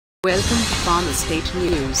Welcome to PharmaState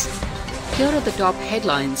News. Here are the top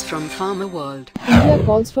headlines from Pharma World. India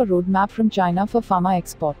calls for roadmap from China for pharma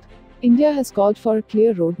export. India has called for a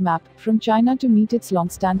clear roadmap from China to meet its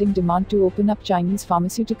long-standing demand to open up Chinese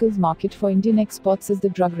pharmaceuticals market for Indian exports as the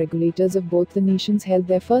drug regulators of both the nations held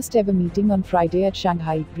their first ever meeting on Friday at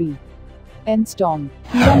Shanghai Storm.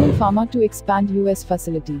 Piramal Pharma to expand US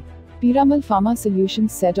facility. Piramal Pharma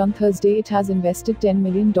Solutions said on Thursday it has invested $10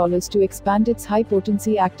 million to expand its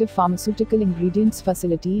high-potency active pharmaceutical ingredients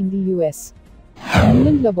facility in the US.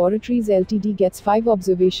 Newland Laboratories Ltd gets 5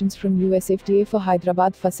 observations from US FDA for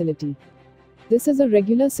Hyderabad facility. This is a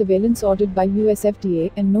regular surveillance audit by US FDA,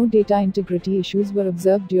 and no data integrity issues were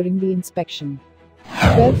observed during the inspection.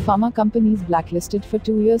 12 pharma companies blacklisted for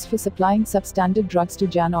 2 years for supplying substandard drugs to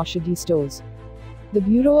Jan Aushadhi stores. The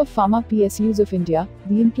Bureau of Pharma PSUs of India,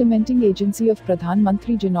 the implementing agency of Pradhan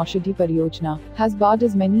Mantri Jan Aushadhi Pariyojana, has barred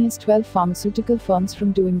as many as 12 pharmaceutical firms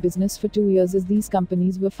from doing business for 2 years as these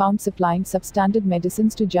companies were found supplying substandard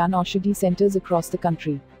medicines to Jan Aushadhi centers across the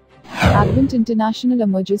country. Advent International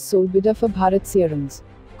emerges sole bidder for Bharat Serums.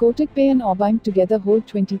 Kotak Pay and Obimed together hold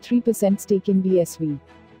 23% stake in BSV.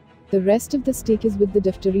 The rest of the stake is with the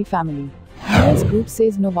Diphthery family. US group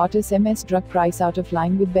says Novartis MS drug price out of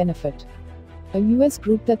line with benefit. A US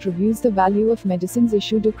group that reviews the value of medicines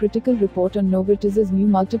issued a critical report on Novartis's new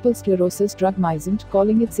multiple sclerosis drug Mayzent,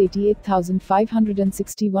 calling its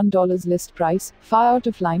 $88,561 list price far out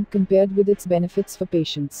of line compared with its benefits for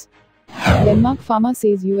patients. Glenmark Pharma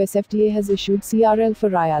says US FDA has issued CRL for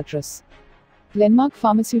Ryaltris. Glenmark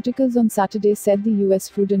Pharmaceuticals on Saturday said the US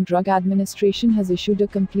Food and Drug Administration has issued a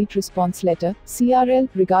complete response letter, CRL,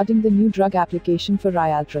 regarding the new drug application for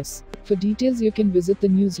Ryaltris. For details you can visit the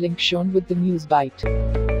news link shown with the news bite.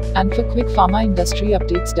 And for quick pharma industry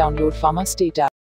updates download PharmaState app.